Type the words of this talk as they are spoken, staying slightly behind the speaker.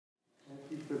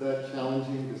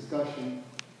challenging discussion.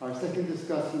 Our second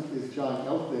discussant is John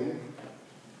Eltinge.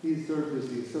 He served as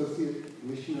the Associate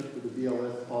Commissioner for the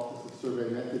BLS Office of Survey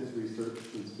Methods Research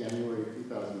since January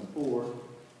 2004.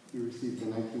 He received a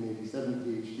 1987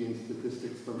 PhD in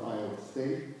statistics from Iowa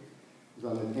State. He was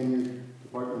on the tenured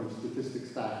Department of Statistics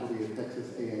faculty at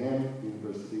Texas A&M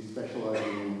University,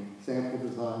 specializing in sample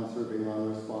design, survey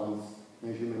non-response,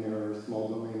 measurement error, small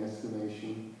domain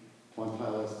estimation,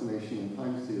 quantile estimation, and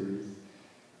time series.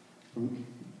 From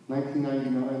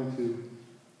 1999 to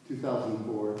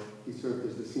 2004, he served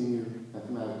as the Senior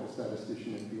Mathematical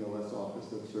Statistician at BLS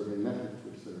Office of Survey Methods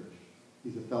Research.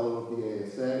 He's a fellow of the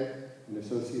ASA, an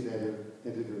associate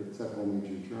editor at several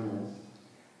major journals.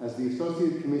 As the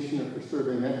Associate Commissioner for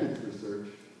Survey Methods Research,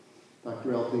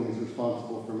 Dr. Eltinge is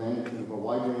responsible for management of a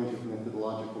wide range of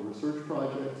methodological research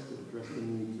projects that address the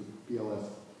needs of BLS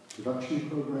production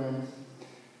programs,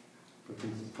 for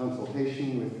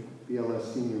consultation with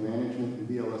BLS senior management and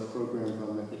BLS programs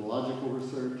on methodological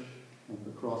research, and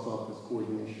for cross-office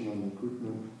coordination on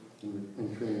recruitment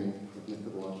and training of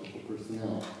methodological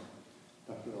personnel.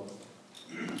 Dr.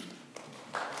 Eltinge.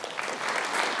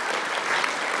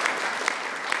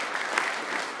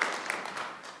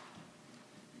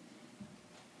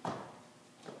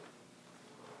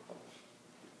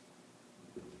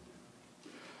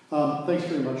 Thanks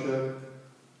very much, Ed.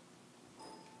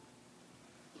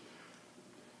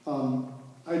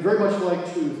 I'd very much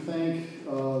like to thank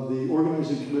the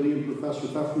organizing committee and Professor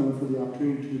Pfefferman for the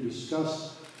opportunity to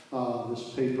discuss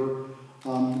this paper.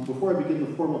 Before I begin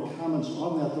the formal comments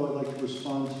on that, though, I'd like to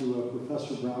respond to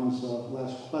Professor Brown's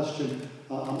last question.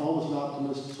 I'm always an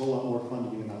optimist. It's a whole lot more fun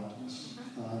to be an optimist.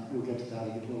 We'll get to that a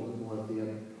little bit more at the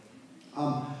end.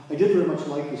 I did very much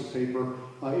like this paper.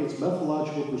 Its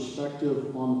methodological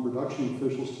perspective on the production of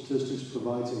official statistics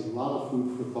provides a lot of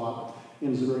food for thought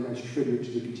and is a very nice tribute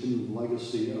to the continuing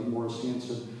legacy of Morris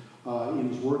Hansen in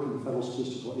his work in the Federal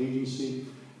Statistical Agency,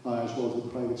 as well as the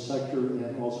private sector,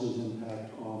 and also his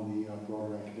impact on the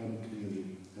broader academic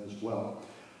community as well.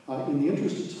 In the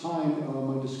interest of time,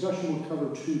 my discussion will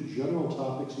cover two general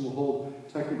topics and will hold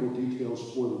technical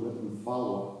details for the written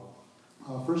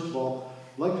follow-up. First of all,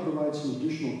 I'd like to provide some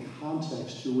additional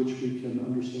context through which we can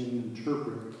understand and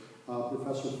interpret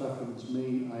Professor Pfefferman's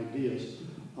main ideas.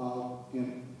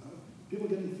 People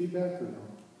get any feedback or no?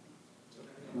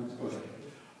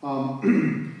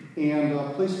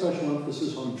 And place special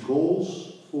emphasis on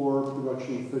goals for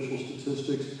production of official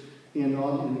statistics and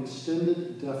on an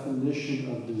extended definition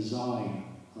of design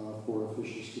for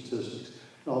official statistics.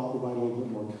 I'll provide a little bit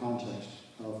more context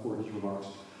for his remarks.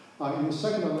 In the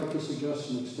second, I'd like to suggest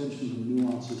some extensions and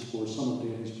nuances for some of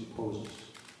Danny's proposals.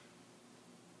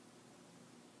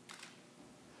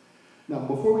 Now,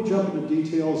 before we jump into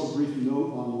details, a brief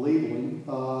note on labeling.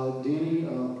 Danny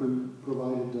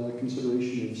provided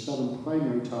consideration of 7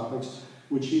 primary topics,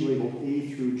 which he labeled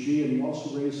A through G, and he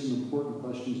also raised some important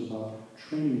questions about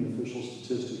training official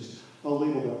statistics. I'll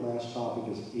label that last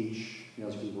topic as H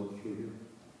as we work through here.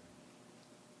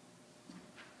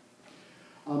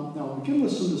 Now, I'll begin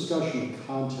with some discussion of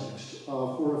context.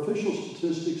 For official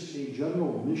statistics, a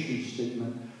general mission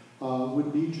statement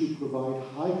would be to provide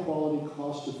high-quality,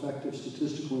 cost-effective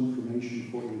statistical information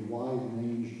for a wide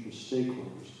range of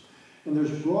stakeholders. And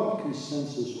there's broad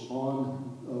consensus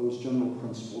on those general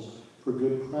principles for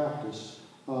good practice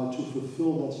to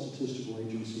fulfill that statistical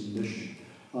agency mission.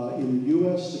 In the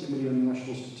U.S., the Committee on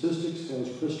National Statistics has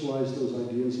crystallized those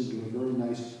ideas into a very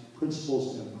nice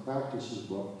principles and practices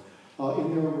book.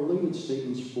 And there are related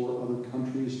statements for other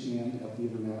countries and at the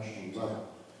international level.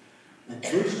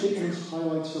 Those statements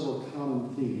highlight several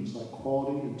common themes like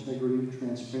quality, integrity,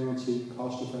 transparency,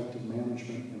 cost-effective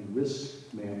management, and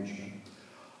risk management.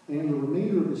 And the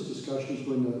remainder of this discussion is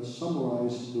going to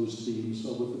summarize those themes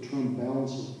with the term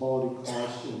balance of quality,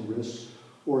 cost, and risk,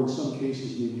 or in some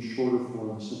cases maybe shorter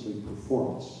form, simply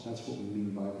performance. That's what we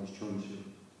mean by those terms here.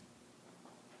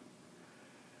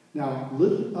 Now,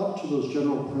 living up to those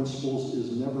general principles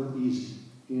is never easy,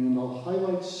 and I'll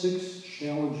highlight 6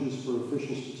 challenges for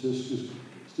official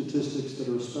statistics that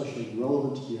are especially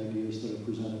relevant to the ideas that are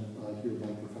presented here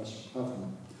by Professor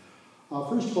Pfefferman.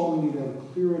 First of all, we need to have a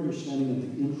clear understanding of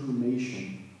the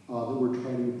information that we're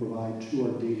trying to provide to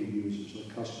our data users, our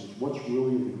customers, what's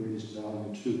really of the greatest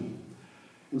value to them.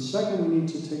 And second, we need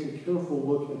to take a careful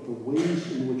look at the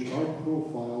ways in which our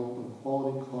profile of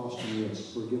quality, cost, and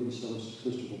risk for a given set of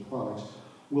statistical products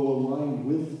will align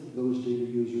with those data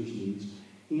users' needs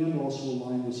and also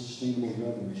align with sustainable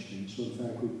revenue streams. So in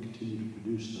fact, we can continue to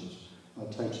produce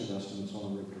those types of estimates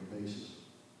on a regular basis.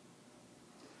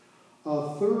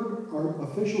 Third, our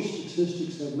official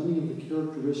statistics have many of the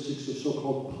characteristics of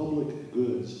so-called public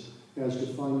goods. as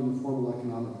defined in the formal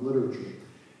economic literature.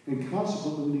 And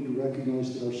consequently, we need to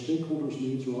recognize that our stakeholders'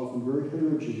 needs are often very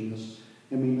heterogeneous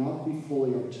and may not be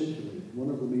fully articulated. One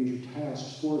of the major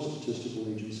tasks for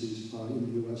statistical agencies in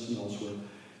the U.S. and elsewhere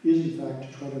is, in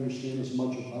fact, to try to understand as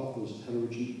much about those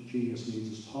heterogeneous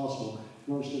needs as possible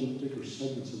and understand the particular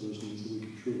segments of those needs that we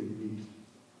can truly meet.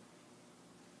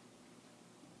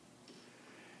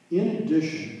 In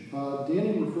addition,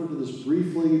 Danny referred to this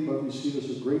briefly, but we see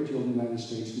this a great deal in the United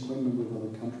States and quite a number of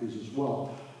other countries as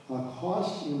well.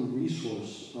 Cost and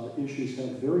resource issues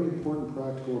have very important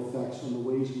practical effects on the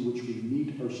ways in which we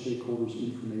meet our stakeholders'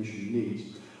 information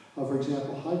needs. For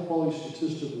example, high-quality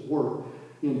statistical work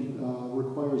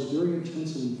requires very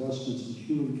intensive investments in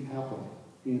human capital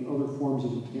and other forms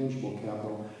of intangible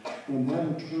capital, and that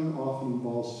in turn often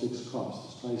involves fixed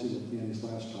costs. This ties in with Danny's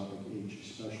last topic, age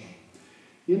especially.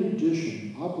 In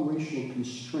addition, operational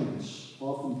constraints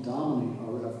often dominate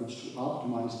our efforts to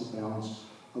optimize the balance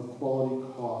of quality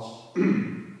cost,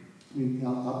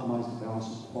 optimize the balance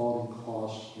of quality,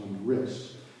 cost, and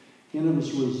risk. And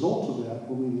as a result of that,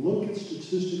 when we look at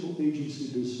statistical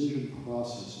agency decision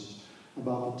processes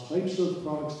about the types of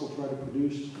products they'll try to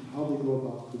produce and how they go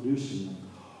about producing them,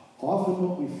 often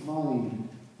what we find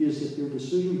is that their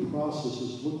decision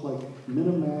processes look like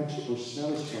minimax or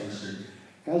status pricing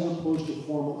as opposed to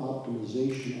formal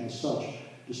optimization as such,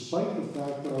 despite the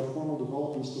fact that our formal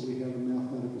developments that we have in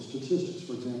mathematical statistics,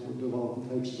 for example, developing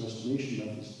types of estimation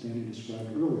methods Danny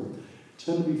described earlier,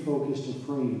 tend to be focused and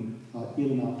framed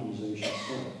in an optimization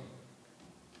setting.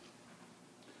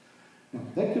 Now,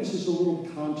 that gives us a little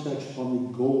context on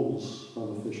the goals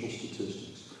of official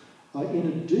statistics. In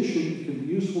addition, it can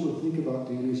be useful to think about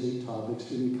Danny's 8 topics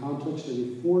in the context of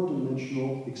a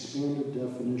 4-dimensional expanded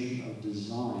definition of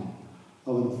design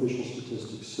of an official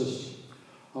statistics system.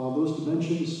 Those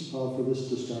dimensions for this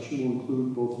discussion will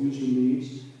include both user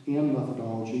needs and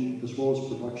methodology, as well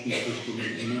as production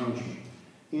systems and management.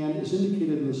 And as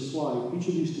indicated in this slide, each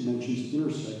of these dimensions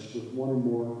intersects with one or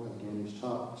more of Danny's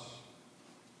topics.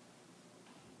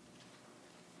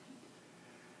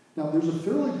 Now, there's a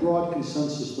fairly broad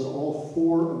consensus that all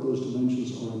 4 of those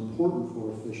dimensions are important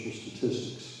for official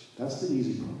statistics. That's the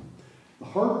easy part. The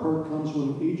hard part comes when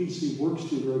an agency works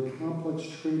through very complex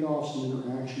trade-offs and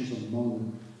interactions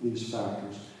among these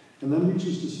factors, and then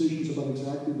reaches decisions about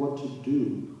exactly what to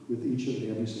do with each of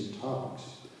Danny's 8 topics.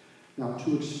 Now,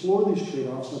 to explore these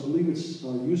trade-offs, I believe it's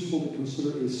useful to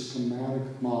consider a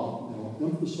schematic model. And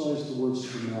I'll emphasize the word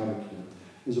schematic here.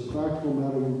 As a practical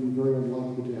matter, it would be very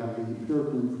unlikely to have the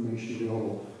empirical information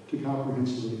available to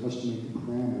comprehensively estimate the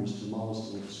parameters of the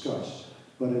models that we'll discuss.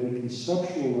 But at a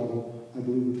conceptual level, I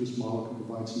believe that this model can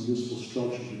provide some useful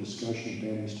structure for discussion of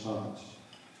Danny's topics.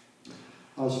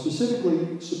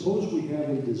 Specifically, suppose we have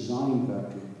a design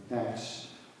vector, X,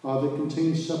 that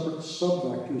contains separate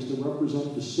subvectors that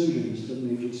represent decisions that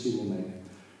an agency will make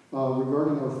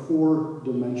regarding our 4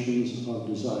 dimensions of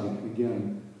design.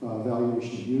 Again,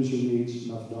 evaluation of user needs,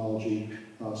 methodology,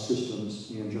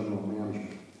 systems, and general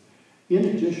management. In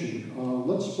addition,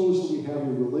 let's suppose that we have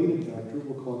a related vector,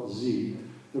 we'll call it Z,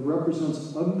 that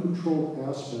represents uncontrolled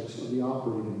aspects of the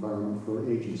operating environment for our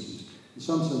agencies. In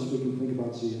some sense, we can think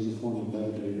about Z as a form of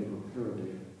metadata or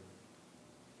paradata.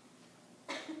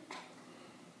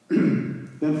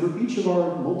 Then for each of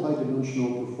our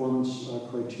multidimensional performance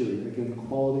criteria, again,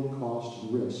 quality, cost,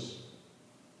 and risk,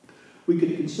 we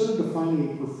could consider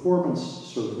defining a performance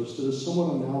surface that is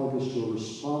somewhat analogous to a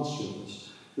response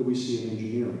surface that we see in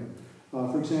engineering.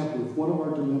 For example, if one of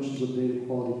our dimensions of data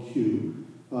quality Q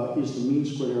is the mean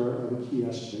squared error of a key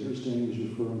estimator, as Danny was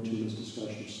referring to in this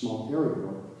discussion of small area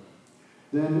work,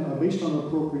 then based on an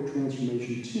appropriate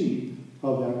transformation T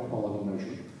of that quality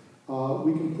measure,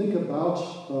 we can think about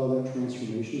that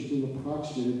transformation as being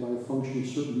approximated by a function of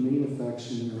certain main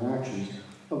effects and interactions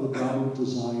of the dominant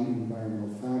design and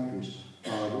environmental factors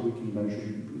that we can measure,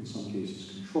 in some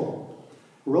cases, control.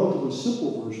 A relatively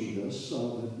simple version of this,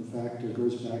 that in fact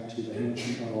goes back to the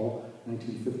Hansen et al.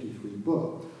 1953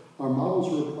 book. Our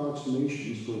models are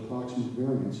approximations for approximate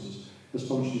variances as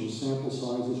functions of sample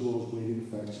size as well as weighted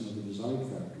effects and other design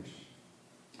factors.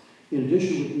 In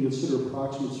addition, we can consider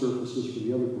approximate surfaces for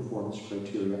the other performance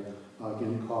criteria,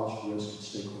 again, cost, risk, and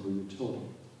stakeholder utility.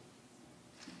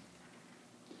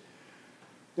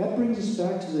 That brings us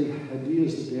back to the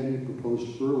ideas that Danny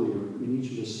proposed earlier in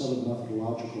each of the 7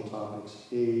 methodological topics,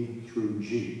 A through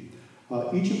G.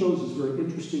 Each of those is very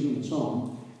interesting in its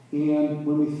own, and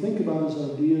when we think about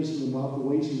his ideas and about the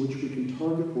ways in which we can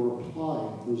target or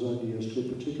apply those ideas to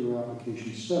a particular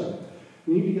application setting,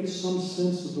 we need to get some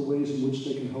sense of the ways in which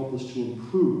they can help us to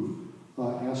improve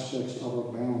aspects of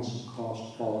our balance of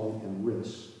cost, quality, and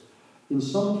risk. In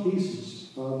some cases,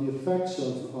 the effects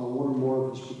of one or more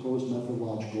of his proposed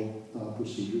methodological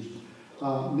procedures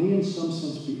may in some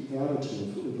sense be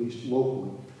additive, at least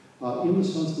locally, in the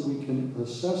sense that we can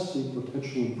assess the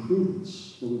potential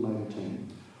improvements that we might attain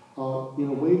in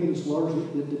a way that is largely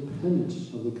independent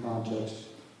of the context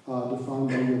defined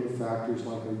by the other factors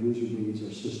like our user needs,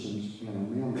 our systems, and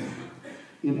our management.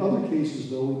 In other cases,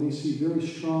 though, we may see very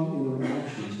strong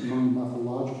interactions among the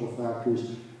methodological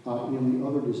factors and the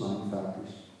other design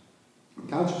factors.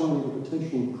 Consequently, the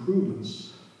potential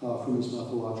improvements from his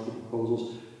methodological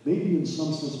proposals may be in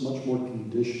some sense much more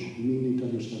conditional. We need to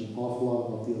understand an awful lot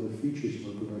about the other features of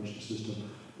our production system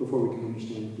before we can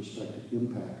understand the prospective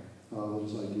impact that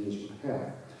his ideas would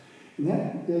have. And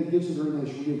that gives a very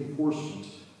nice reinforcement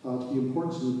to the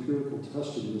importance of empirical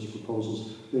testing in his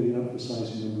proposals that he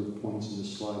emphasized a number of points in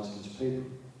his slides in his paper.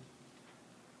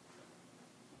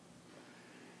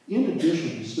 In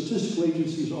addition, statistical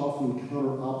agencies often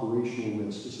encounter operational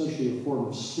risk, essentially a form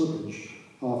of slippage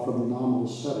from the nominal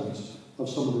settings of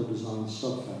some of their design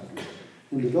subfactors.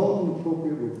 And developing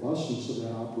appropriate robustness of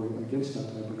that against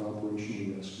that type of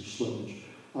operational risk or slippage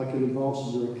can involve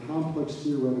some very complex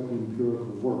theoretical and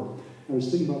empirical work. I was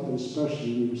thinking about that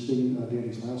especially when we were seeing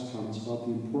Danny's last comments about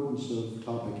the importance of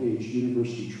topic H,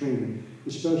 university training,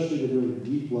 especially at a very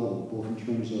deep level, both in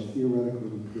terms of theoretical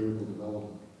and empirical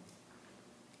development.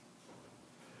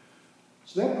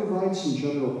 So that provides some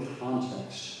general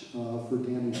context for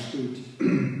Danny's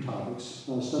 8 topics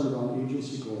centered on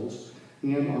agency goals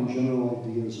and on general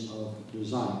ideas of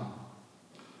design.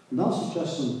 And I'll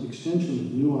suggest some extension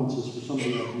of nuances for some of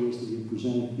the ideas that he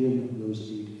presented in those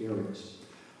 8 areas.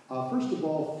 First of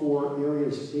all, for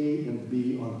areas A and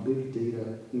B on big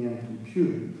data and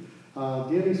computing,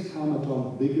 Danny's comment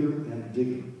on bigger and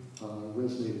digger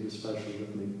resonated especially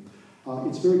with me.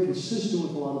 It's very consistent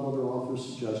with a lot of other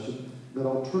authors' suggestion that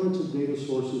alternative data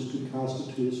sources could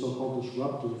constitute a so-called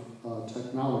disruptive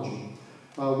technology,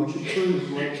 which in turn has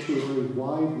led to a very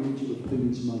wide range of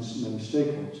opinions amongst many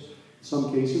stakeholders. In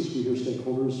some cases, we hear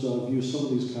stakeholders view some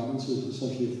of these comments as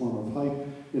essentially a form of hype.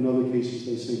 In other cases,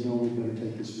 they say, no, we better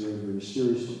take this very, very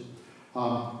seriously.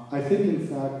 I think, in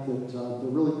fact, that the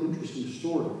really interesting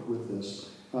story with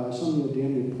this is something that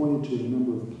Danny had pointed to in a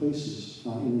number of places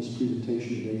in his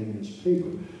presentation today and in his paper,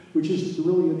 which is that the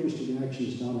really interesting action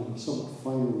is down at a somewhat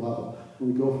finer level,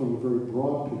 when we go from a very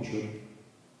broad picture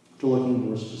to looking at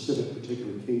more specific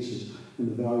particular cases and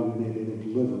the value we may be able to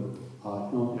deliver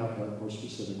at that more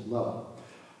specific level.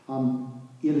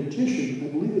 In addition, I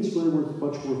believe it's very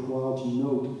much worthwhile to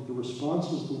note the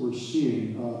responses that we're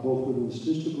seeing both within the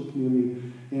statistical community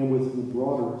and within the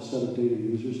broader set of data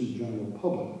users and the general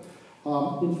public.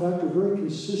 In fact, are very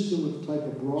consistent with the type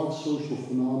of broad social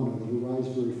phenomena that arise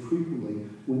very frequently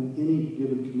when any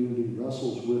given community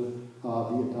wrestles with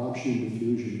the adoption and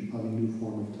diffusion of a new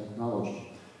form of technology.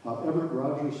 Everett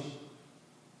Rogers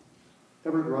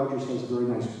has a very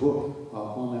nice book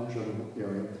on that general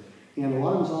area. And a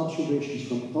lot of his observations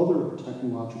from other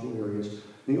technological areas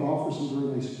may offer some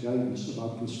very nice guidance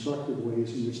about constructive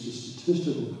ways in which the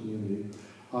statistical community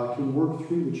can work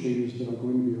through the changes that are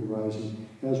going to be arising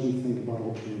as we think about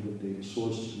alternative data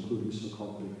sources, including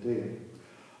so-called big data.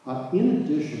 In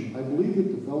addition, I believe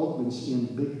that developments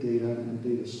in big data and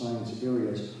data science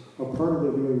areas are part of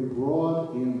a very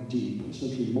broad and deep,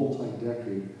 essentially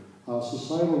multi-decade,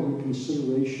 societal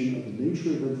reconsideration of the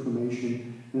nature of information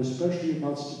and especially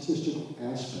about statistical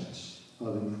aspects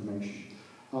of information.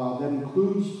 That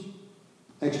includes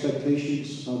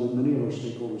expectations that many of our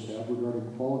stakeholders have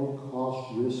regarding quality,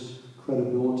 cost, risk,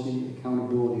 credibility,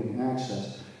 accountability, and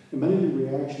access. And many of the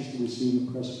reactions that we see in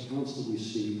the press accounts that we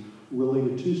see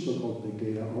related to so-called big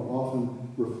data are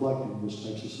often reflecting those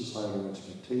types of societal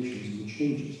expectations and the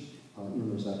changes in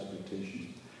those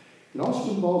expectations. It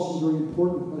also involves some very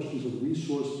important questions of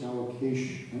resource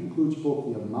allocation. That includes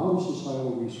both the amount of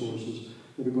societal resources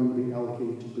that are going to be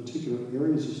allocated to particular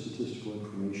areas of statistical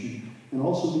information, and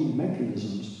also the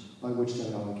mechanisms by which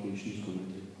that allocation is going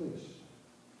to take place.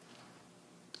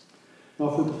 Now,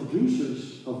 for the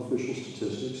producers of official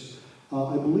statistics,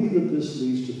 I believe that this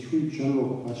leads to 3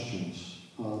 general questions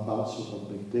about so-called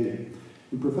big data.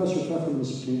 And Professor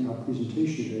Pfefferman's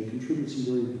presentation today contributes some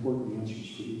very important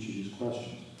answers for each of these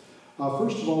questions.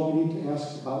 First of all, we need to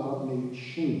ask about what may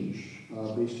change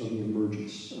based on the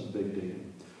emergence of big data.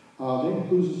 That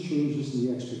includes the changes in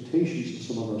the expectations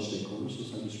of some of our stakeholders,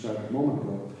 as I described a moment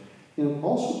ago. And it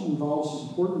also involves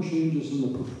important changes in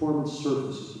the performance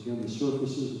surfaces, again, the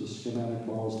surfaces of the schematic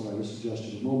models that I was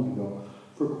suggesting a moment ago,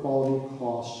 for quality,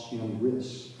 cost, and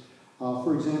risk.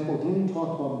 For example, Danny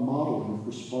talked about modeling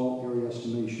for small area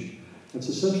estimation. It's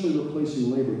essentially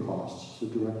replacing labor costs for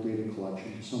direct data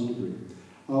collection to some degree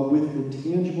with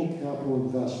intangible capital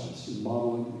investments in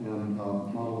modeling and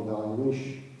model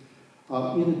evaluation.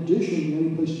 In addition,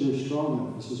 Danny placed a very strong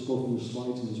emphasis, both in the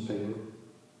slides and this paper,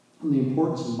 on the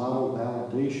importance of model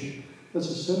validation. That's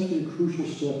essentially a crucial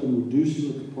step in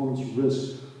reducing the component's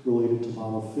risk related to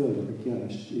model failure. Again,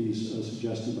 he's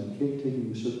suggesting by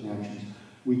taking certain actions,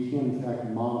 we can in fact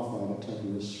modify that type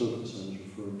of risk surface I was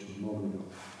referring to a moment ago.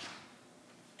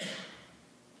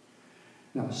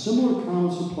 Now, similar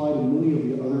comments apply to many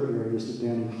of the other areas that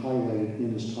Danny highlighted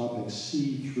in his topics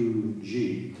C through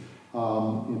G.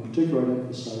 In particular, I'd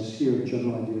emphasize here the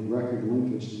general idea of record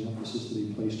linkage and the emphasis that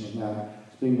he placed on that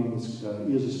as being one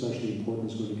that is especially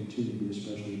important, is going to continue to be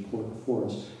especially important for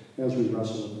us as we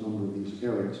wrestle with a number of these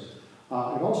areas.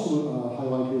 I'd also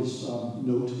highlight his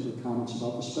note or comments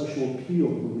about the special appeal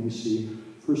we may see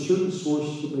for certain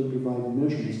sources that may provide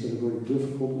measurements that are very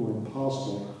difficult or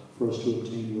impossible for us to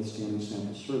obtain with standard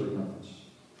sample survey methods.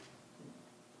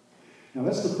 Now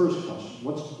that's the first question.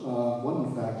 What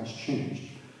in fact has changed?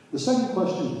 The second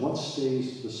question is what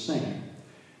stays the same?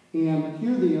 And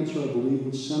here the answer, I believe,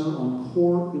 would center on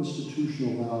core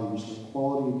institutional values like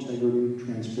quality, integrity,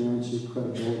 transparency,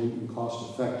 credibility, and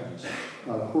cost effectiveness.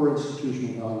 Core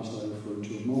institutional values that I referred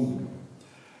to a moment ago.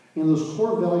 And those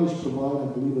core values provide,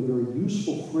 I believe, a very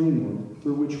useful framework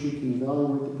through which we can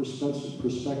evaluate the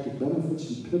prospective benefits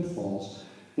and pitfalls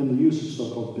in the use of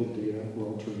so-called big data or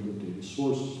alternative data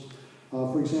sources.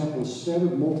 For example, a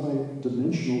standard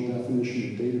multi-dimensional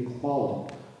definition of data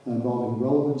quality involving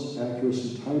relevance,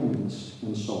 accuracy, timeliness,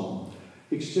 and so on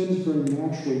extends very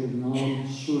naturally to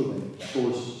non-survey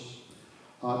sources.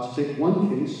 To take one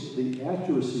case, the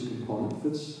accuracy component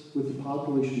fits with the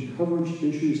population coverage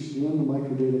issues and the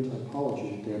microdata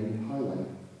typology that Danny highlighted.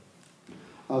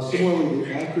 Similarly,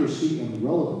 the accuracy and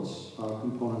relevance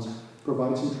components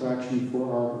provide some traction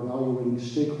for our evaluating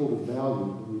stakeholder value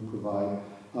that we provide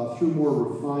through more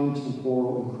refined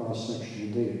temporal and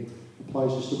cross-sectional data. It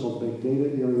applies to so-called big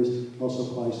data areas,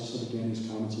 also applies to some of Danny's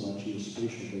comments about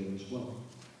geospatial data as well.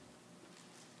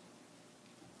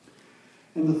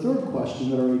 And the third question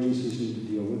that our agencies need to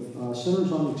deal with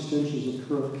centers on extensions of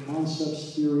current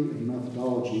concepts, theory, and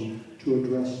methodology to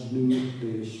address new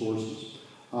data sources.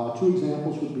 Two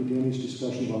examples would be Danny's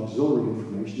discussion of auxiliary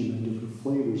information and the different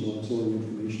flavors of auxiliary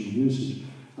information usage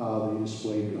that he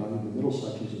displayed in the middle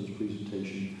sections of his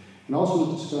presentation, and also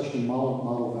his discussion of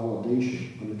model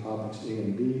validation under topics A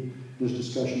and B, and his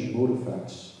discussion of mode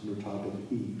effects under topic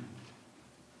E.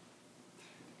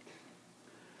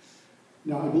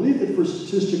 Now, I believe that for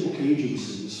statistical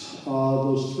agencies,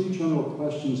 those three general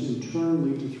questions in turn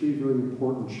lead to three very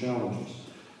important challenges.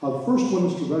 The first one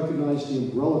is to recognize the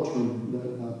umbrella term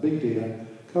that big data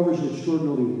covers an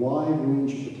extraordinarily wide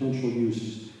range of potential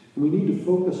uses, and we need to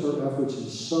focus our efforts in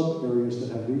sub-areas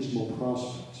that have reasonable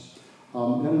prospects.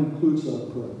 That includes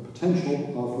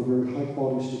potential for very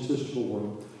high-quality statistical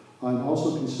work, and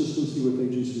also consistency with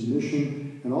agency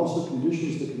mission, and also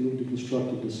conditions that can lead to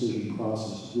constructive decision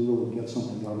processes. We really get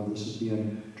something out of this at the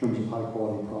end in terms of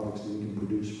high-quality products that we can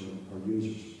produce for our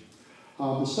users.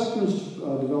 The second is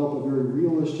to develop a very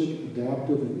realistic,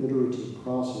 adaptive, and iterative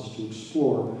process to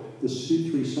explore the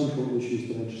three central issues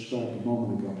that I described a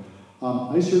moment ago.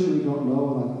 I certainly don't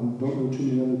know, and I don't know too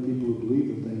many other people who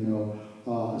believe that they know,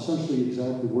 essentially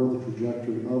exactly where the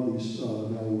trajectory of these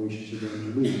evaluations are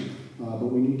going to lead. But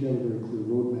we need to have a very clear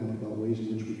roadmap about ways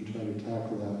in which we can try to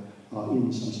tackle that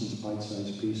in some sense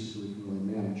bite-sized pieces that we can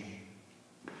really manage.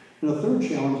 And a third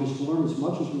challenge is to learn as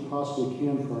much as we possibly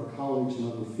can for our colleagues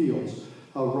in other fields.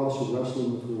 We're also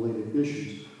wrestling with related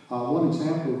issues. One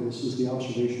example of this is the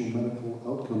Observational Medical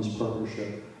Outcomes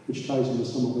Partnership, which ties into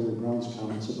some of Larry Brown's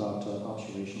comments about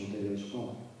observational data as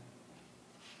well.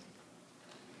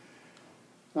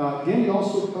 Danny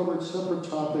also covered separate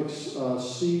topics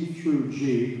C through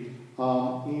G,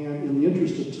 and in the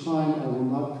interest of time, I will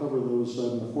not cover those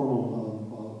in the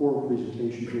formal oral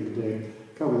presentation here today.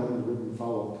 Cover that in the written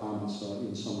follow-up comments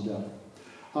in some depth.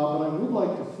 But I would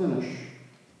like to finish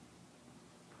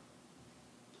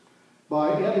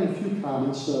by adding a few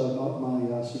comments about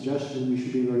my suggestion that we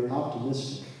should be very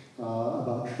optimistic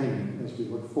about training as we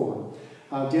look forward.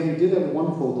 Danny did have a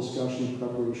wonderful discussion in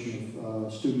preparation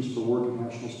of students for work in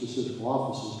National Statistical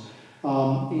Offices.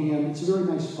 And it's a very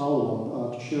nice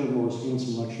follow-up to Sharon Moore's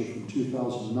Hansen lecture from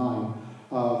 2009,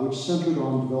 which centered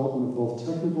on development of both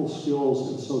technical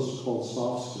skills and so-called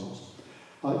soft skills.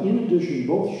 In addition,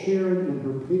 both Sharon in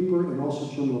her paper and also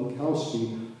Jim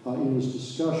Lepkowski in his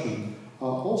discussion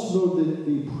also noted that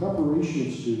the preparation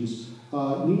of students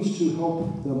needs to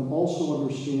help them also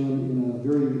understand in a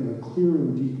very clear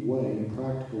and deep way, and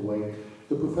practical way,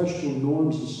 the professional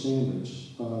norms and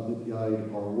standards that guide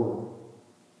our work.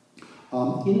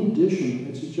 In addition,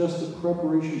 I suggest that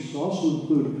preparation should also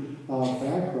include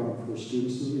background for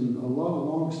students in a lot of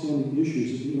long-standing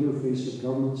issues at the interface of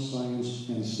government, science,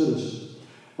 and citizens.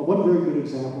 One very good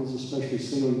example is especially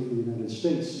salient for the United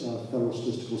States federal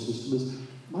statistical system is,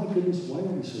 my goodness, why are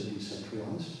we so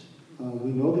decentralized?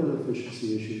 We know there are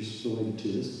efficiency issues related to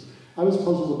this. I was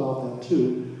puzzled about that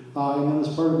too. And then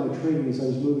as part of my training, as I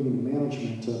was moving into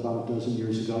management about a dozen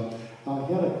years ago, I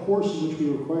had a course in which we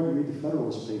were required to read the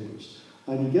Federalist Papers.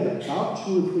 And you get about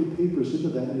 2 or 3 papers into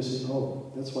that and you say,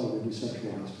 oh, that's why we're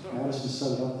decentralized. Madison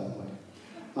set it up that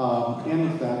way. And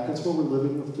in fact, that's what we're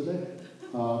living with today.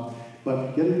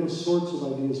 But getting those sorts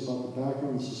of ideas about the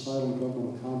background, the societal and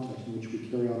governmental context in which we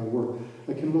carry out our work,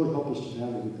 that can really help us to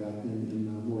navigate that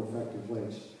in more effective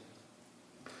ways.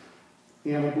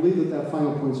 And I believe that that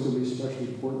final point is going to be especially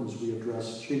important as we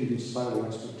address changing societal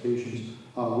expectations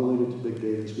related to big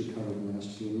data as we covered in the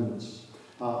last few minutes.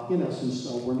 In essence,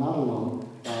 we're not alone,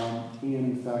 and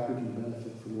in fact we can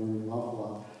benefit from learning an awful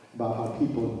lot about how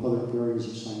people in other areas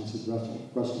of science have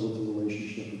wrestled with the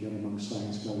relationship again among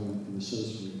science, government, and the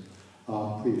citizenry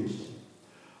previously.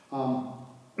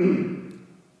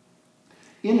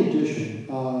 In addition,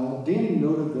 Danny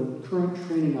noted that current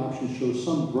training options show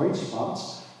some bright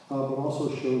spots, but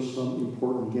also shows some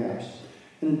important gaps.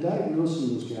 And in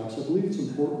diagnosing those gaps, I believe it's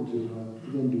important to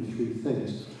again do 3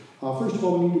 things. First of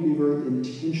all, we need to be very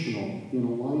intentional in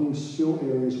aligning skill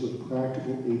areas with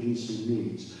practical agency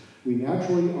needs. We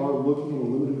naturally are looking at a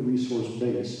limited resource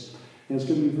base, and it's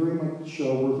going to be very much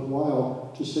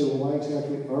worthwhile to say, well, why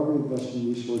exactly are we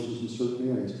investing resources in certain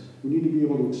areas? We need to be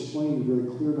able to explain in a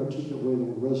very clear and articulate way that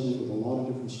will resonate with a lot of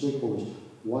different stakeholders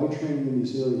why training in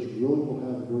these areas really will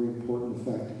have a very important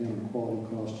effect, again, on quality,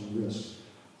 cost, and risk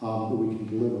that we can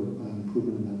deliver, an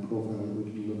improvement in that profile that we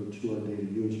can deliver to our data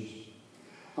users.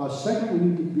 Second, we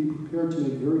need to be prepared to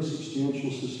make very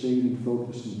substantial, sustained, and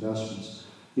focused investments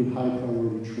in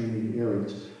high-priority training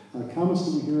areas. Comments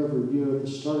that we hear every year at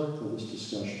the start of this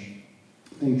discussion,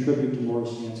 paying tribute to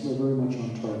Morris Hansen, are very much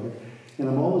on target. And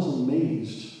I'm always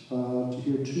amazed to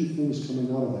hear 2 things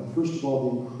coming out of that. First of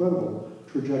all, the incredible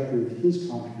trajectory of his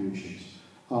contributions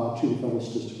to the federal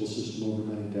statistical system over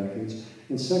many decades.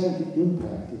 And second, the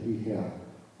impact that he had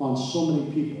on so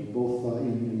many people, both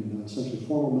in essentially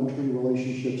formal mentoring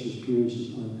relationships as peers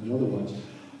and otherwise.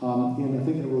 And I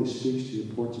think that really speaks to the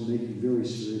importance of making very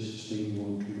serious, sustained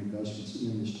long-term investments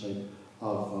in this type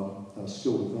of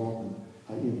skill development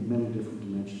in many different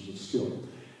dimensions of skill.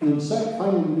 And then second,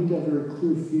 finally, we need to have very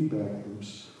clear feedback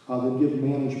loops that give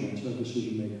management,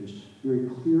 decision makers, very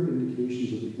clear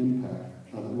indications of the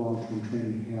impact that long-term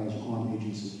training has on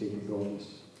agency capabilities.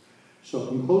 So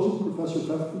in closing, Professor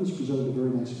Pfeffman has presented a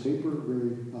very nice paper,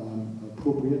 very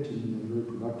appropriate and very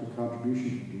productive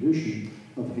contribution to the tradition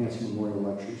of the Hansen Memorial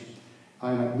Lectures.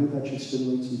 And I believe that should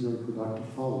stimulate some very productive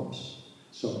follow-ups.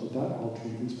 So with that, I'll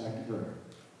turn things back to Eric.